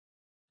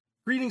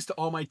Greetings to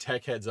all my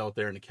tech heads out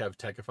there in the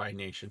KevTechify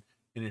nation,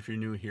 and if you're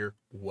new here,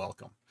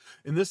 welcome.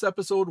 In this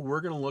episode,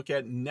 we're going to look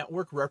at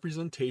network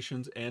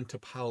representations and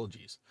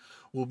topologies.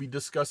 We'll be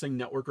discussing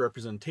network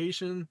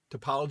representation,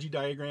 topology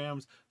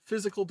diagrams,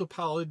 physical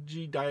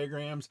topology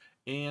diagrams,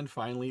 and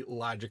finally,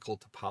 logical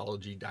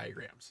topology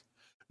diagrams.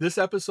 This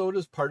episode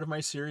is part of my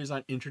series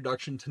on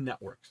Introduction to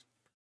Networks.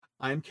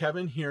 I'm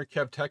Kevin here at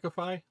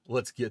KevTechify.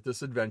 Let's get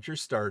this adventure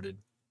started.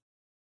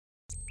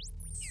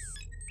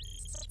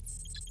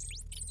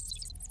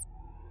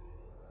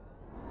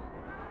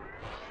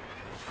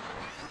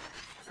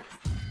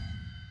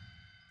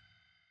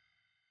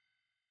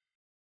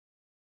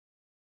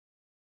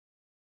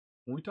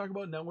 When we talk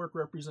about network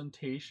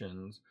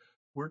representations,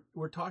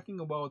 we're talking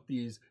about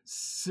these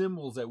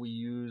symbols that we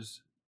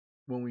use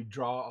when we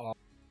draw.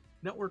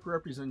 Network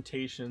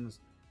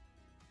representations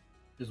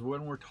is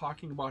when we're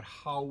talking about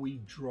how we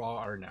draw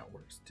our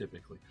networks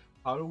typically.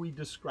 How do we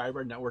describe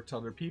our network to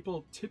other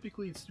people?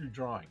 Typically it's through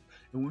drawing.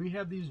 And when we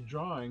have these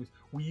drawings,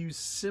 we use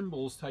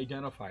symbols to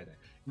identify that.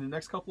 In the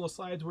next couple of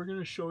slides, we're going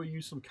to show you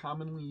some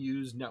commonly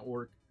used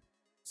network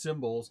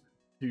symbols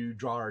to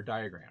draw our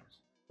diagrams.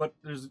 But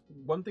there's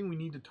one thing we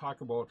need to talk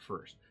about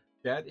first.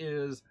 That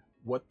is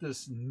what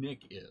this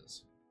NIC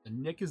is. A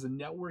NIC is a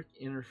network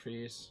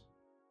interface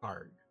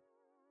card.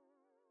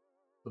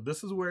 So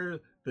this is where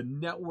the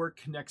network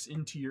connects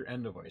into your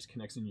end device,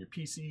 connects in your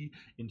PC,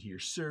 into your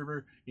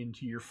server,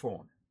 into your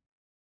phone.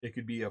 It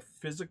could be a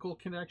physical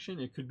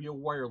connection, it could be a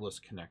wireless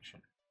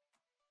connection.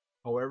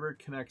 However it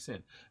connects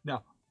in.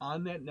 Now,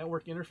 on that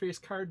network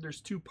interface card,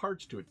 there's two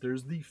parts to it.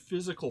 There's the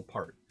physical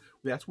part.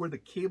 That's where the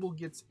cable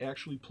gets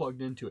actually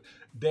plugged into it.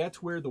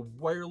 That's where the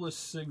wireless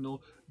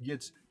signal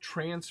gets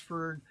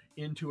transferred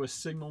into a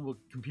signal the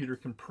computer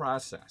can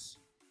process.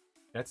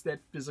 That's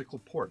that physical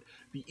port.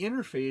 The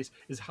interface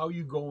is how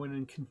you go in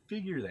and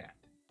configure that.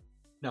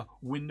 Now,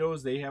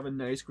 Windows, they have a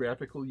nice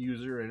graphical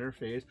user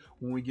interface.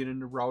 When we get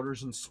into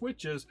routers and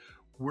switches,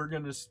 we're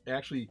going to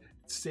actually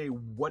say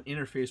what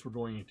interface we're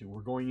going into.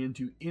 We're going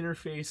into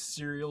interface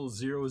serial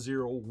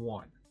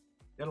 001.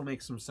 That'll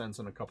make some sense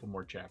in a couple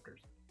more chapters.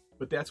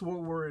 But that's what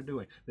we're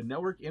doing. The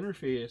network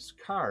interface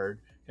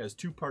card has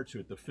two parts to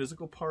it, the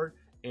physical part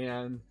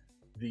and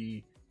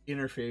the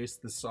interface,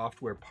 the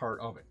software part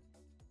of it.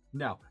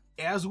 Now,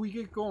 as we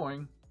get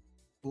going,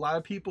 a lot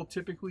of people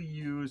typically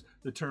use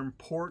the term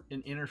port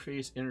and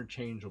interface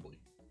interchangeably.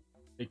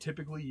 They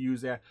typically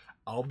use that.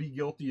 I'll be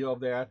guilty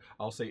of that.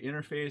 I'll say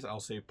interface, I'll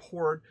say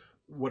port.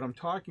 What I'm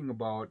talking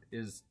about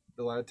is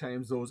a lot of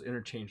times those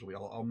interchangeably.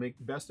 I'll make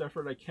the best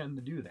effort I can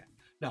to do that.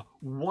 Now,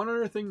 one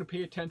other thing to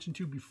pay attention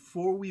to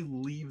before we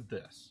leave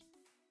this.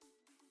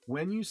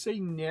 When you say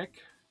NIC,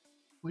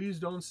 please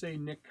don't say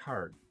NIC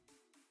card.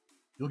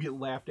 You'll get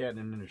laughed at in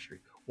an industry.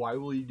 Why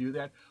will you do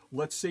that?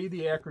 Let's say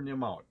the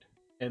acronym out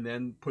and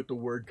then put the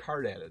word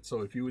card at it.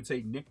 So if you would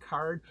say NIC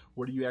card,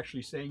 what are you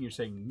actually saying? You're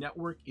saying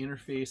network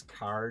interface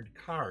card.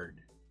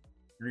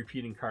 You're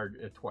repeating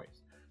card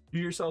twice. Do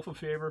yourself a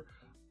favor.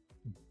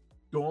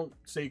 Don't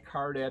say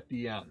card at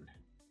the end.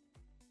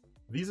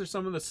 These are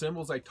some of the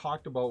symbols I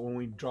talked about when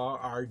we draw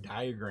our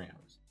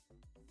diagrams.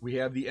 We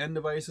have the end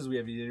devices, we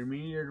have the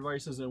intermediate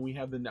devices, and we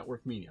have the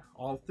network media.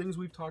 All things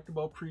we've talked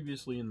about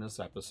previously in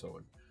this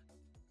episode.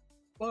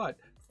 But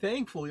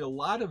thankfully, a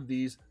lot of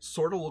these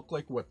sort of look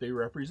like what they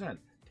represent.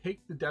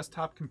 Take the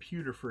desktop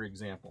computer, for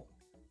example.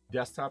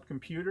 Desktop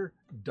computer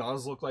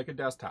does look like a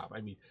desktop. I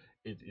mean,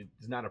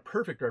 it's not a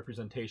perfect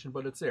representation,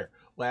 but it's there.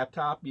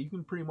 Laptop, you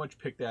can pretty much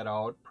pick that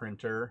out.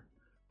 Printer,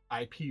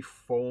 IP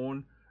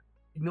phone.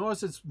 You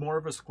notice it's more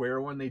of a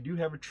square one. They do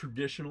have a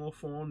traditional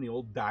phone, the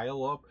old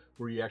dial-up,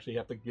 where you actually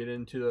have to get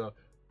into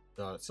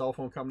the cell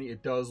phone company.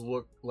 It does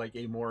look like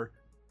a more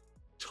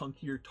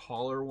chunkier,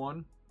 taller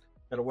one.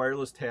 Got a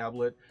wireless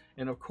tablet.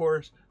 And of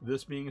course,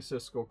 this being a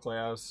Cisco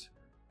class,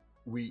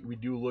 we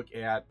do look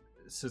at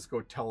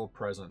Cisco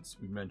telepresence.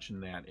 We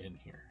mentioned that in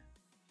here.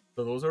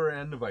 So those are our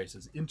end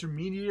devices.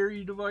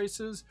 Intermediary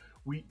devices,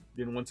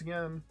 then once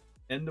again,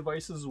 end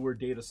devices is where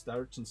data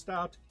starts and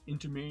stops.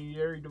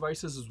 Intermediary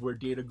devices is where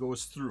data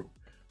goes through.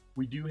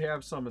 We do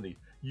have some of these.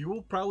 You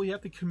will probably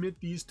have to commit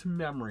these to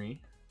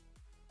memory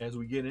as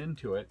we get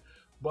into it,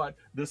 but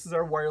this is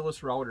our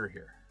wireless router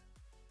here.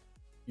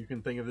 You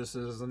can think of this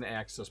as an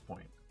access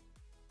point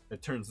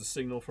that turns the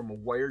signal from a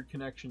wired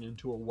connection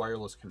into a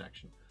wireless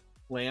connection.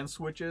 LAN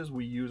switches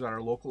we use on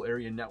our local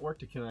area network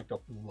to connect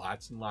up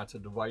lots and lots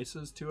of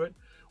devices to it.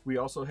 We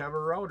also have a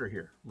router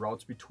here,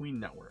 routes between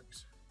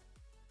networks.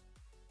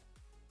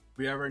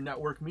 We have our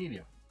network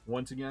media.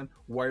 Once again,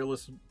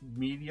 wireless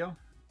media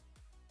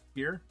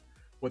here.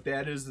 What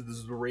that is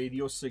the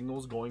radio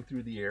signals going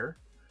through the air.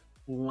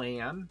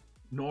 LAN,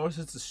 notice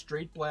it's a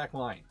straight black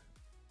line.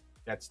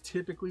 That's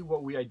typically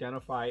what we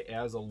identify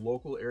as a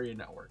local area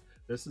network.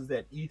 This is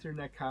that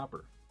Ethernet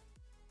copper.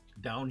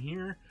 Down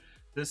here,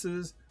 this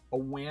is a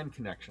WAN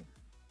connection.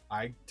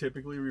 I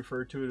typically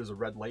refer to it as a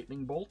red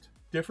lightning bolt.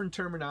 Different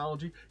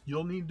terminology.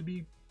 You'll need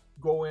to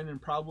go in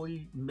and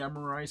probably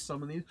memorize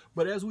some of these.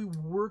 But as we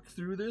work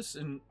through this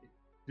and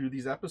through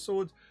these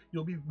episodes,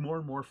 you'll be more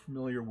and more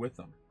familiar with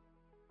them.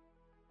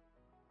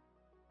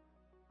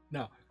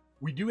 Now,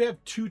 we do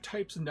have two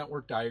types of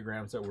network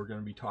diagrams that we're going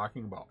to be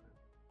talking about.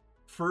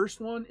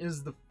 First one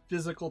is the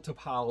physical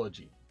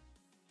topology.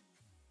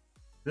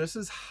 This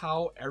is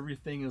how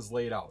everything is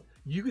laid out.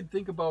 You could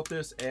think about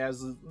this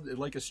as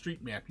like a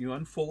street map. You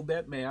unfold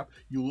that map,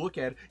 you look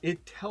at it,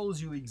 it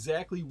tells you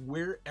exactly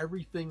where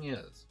everything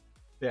is.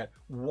 That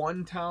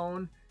one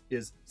town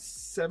is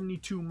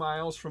 72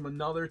 miles from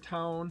another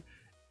town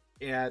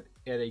at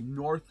a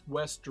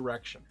northwest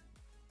direction.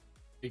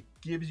 It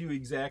gives you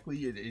exactly,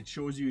 it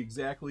shows you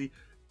exactly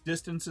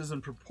distances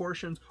and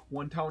proportions.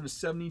 One town is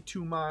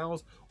 72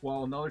 miles,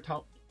 while another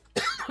town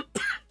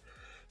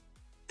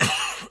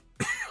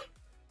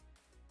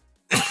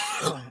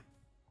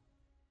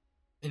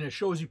and it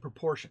shows you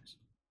proportions.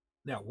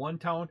 Now, one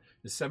town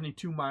is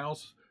 72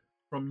 miles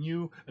from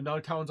you, another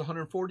town is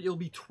 140, it'll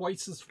be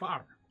twice as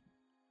far.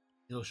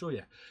 It'll show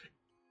you.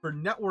 For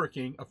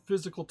networking, a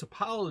physical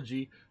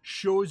topology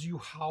shows you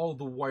how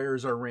the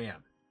wires are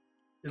ran.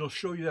 It'll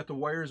show you that the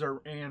wires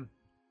are ran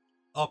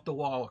up the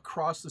wall,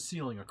 across the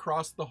ceiling,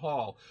 across the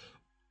hall,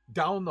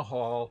 down the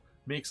hall,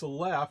 makes a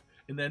left,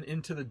 and then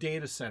into the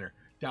data center,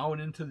 down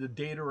into the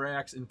data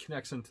racks, and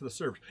connects into the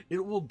servers.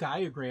 It will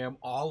diagram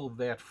all of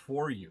that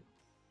for you.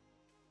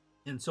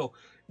 And so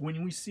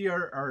when we see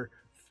our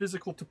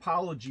physical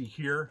topology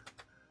here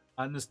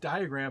on this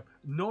diagram,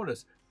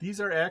 notice these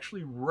are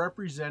actually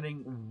representing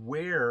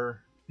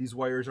where these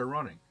wires are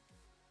running.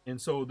 And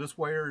so this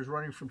wire is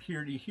running from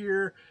here to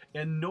here,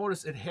 and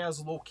notice it has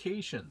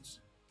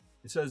locations.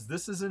 It says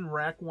this is in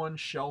rack 1,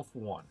 shelf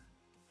 1.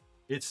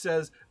 It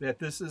says that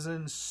this is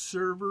in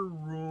server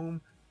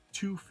room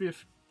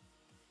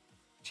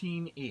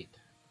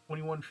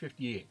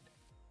 2158.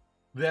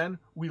 Then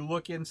we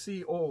look and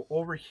see, oh,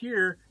 over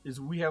here is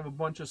we have a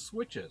bunch of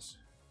switches.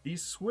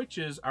 These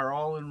switches are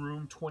all in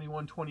room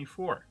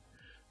 2124.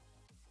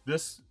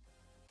 This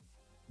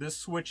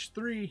switch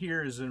 3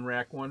 here is in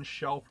rack 1,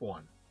 shelf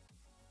 1.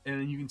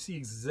 And you can see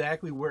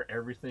exactly where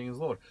everything is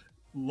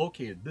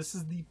located. This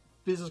is the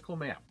physical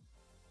map,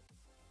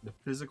 the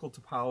physical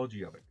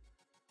topology of it.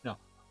 Now,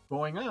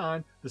 going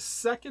on, the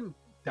second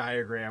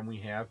diagram we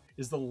have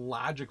is the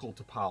logical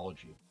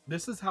topology.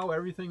 This is how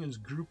everything is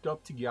grouped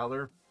up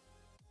together.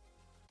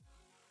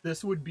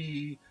 This would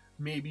be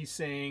maybe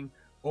saying,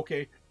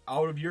 okay,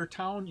 out of your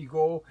town, you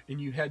go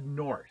and you head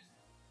north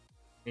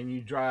and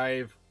you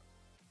drive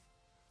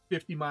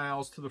 50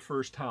 miles to the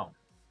first town.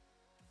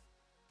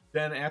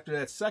 Then after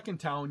that second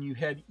town, you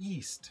head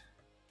east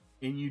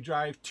and you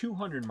drive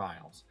 200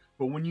 miles.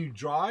 But when you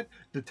draw it,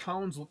 the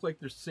towns look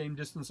like they're the same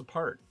distance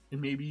apart and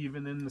maybe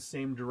even in the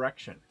same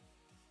direction.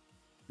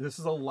 This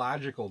is a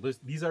logical,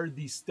 these are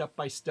the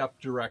step-by-step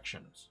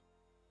directions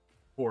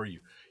for you.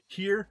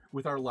 Here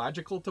with our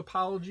logical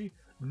topology,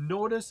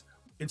 notice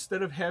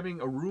instead of having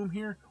a room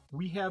here,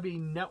 we have a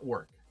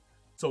network.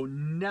 So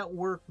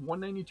network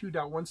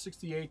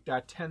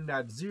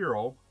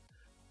 192.168.10.0,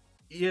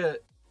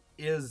 it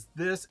is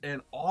this,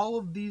 and all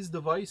of these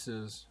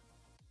devices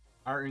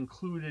are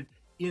included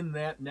in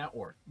that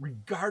network,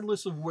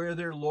 regardless of where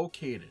they're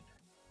located.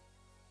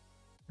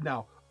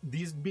 Now,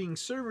 these being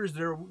servers,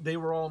 they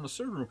were all in the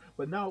server room,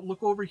 but now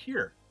look over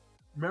here.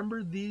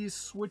 Remember these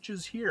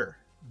switches here?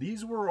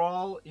 These were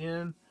all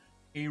in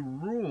a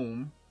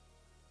room.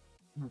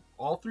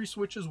 All three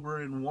switches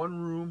were in one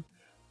room,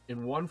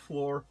 in one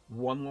floor,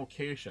 one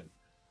location.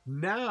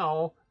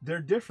 Now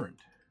they're different.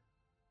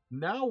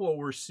 Now what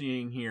we're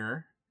seeing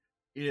here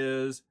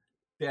is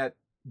that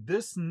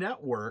this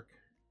network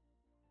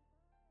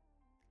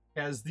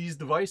has these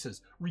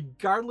devices,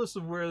 regardless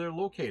of where they're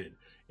located.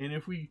 And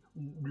if we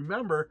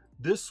remember,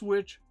 this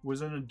switch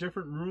was in a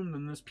different room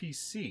than this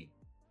PC.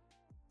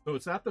 So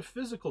it's not the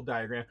physical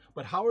diagram,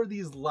 but how are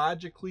these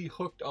logically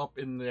hooked up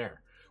in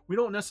there? We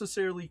don't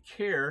necessarily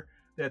care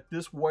that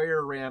this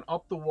wire ran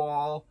up the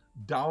wall,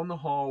 down the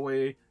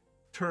hallway,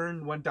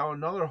 went down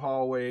another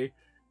hallway,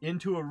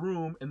 into a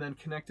room, and then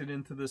connected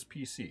into this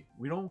PC.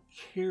 We don't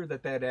care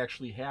that that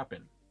actually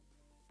happened.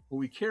 What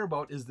we care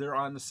about is they're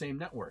on the same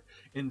network.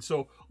 And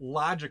so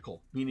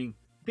logical, meaning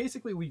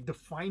basically we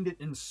defined it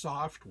in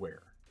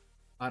software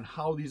on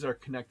how these are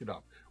connected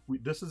up.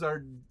 This is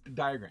our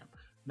diagram.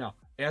 Now,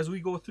 as we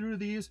go through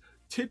these,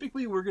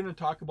 typically we're going to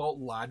talk about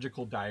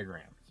logical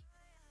diagrams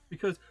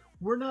because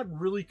we're not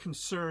really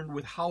concerned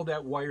with how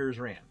that wires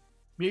ran.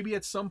 Maybe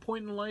at some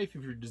point in life,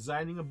 if you're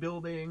designing a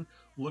building,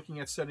 looking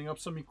at setting up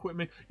some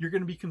equipment, you're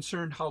going to be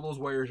concerned how those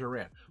wires are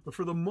ran. But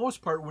for the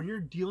most part, when you're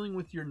dealing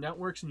with your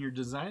networks and you're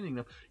designing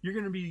them, you're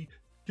going to be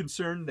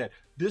concerned that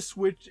this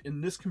switch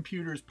in this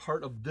computer is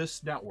part of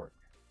this network.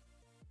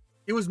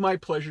 It was my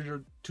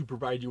pleasure to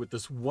provide you with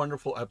this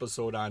wonderful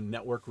episode on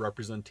network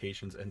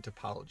representations and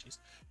topologies.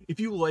 If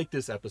you like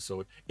this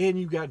episode and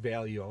you got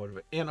value out of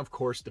it, and of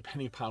course,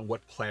 depending upon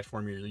what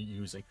platform you're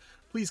using,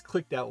 please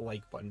click that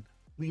like button,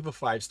 leave a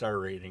 5-star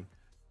rating,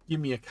 give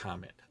me a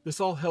comment. This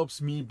all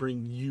helps me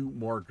bring you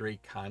more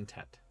great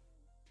content.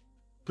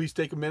 Please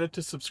take a minute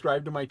to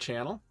subscribe to my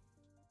channel.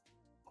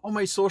 All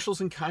my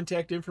socials and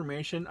contact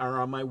information are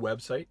on my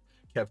website,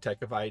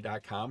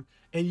 KevTechify.com,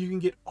 and you can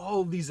get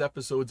all of these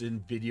episodes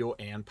in video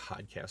and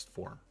podcast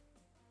form.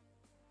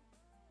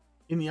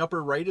 In the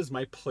upper right is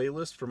my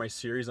playlist for my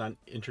series on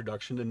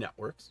Introduction to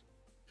Networks.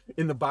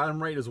 In the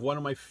bottom right is one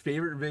of my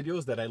favorite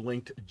videos that I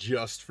linked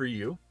just for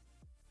you.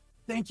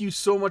 Thank you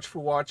so much for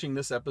watching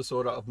this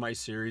episode of my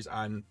series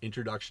on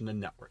Introduction to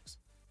Networks.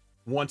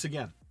 Once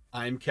again,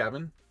 I'm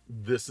Kevin.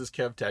 This is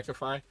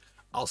KevTechify.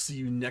 I'll see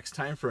you next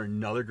time for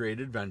another great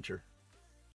adventure.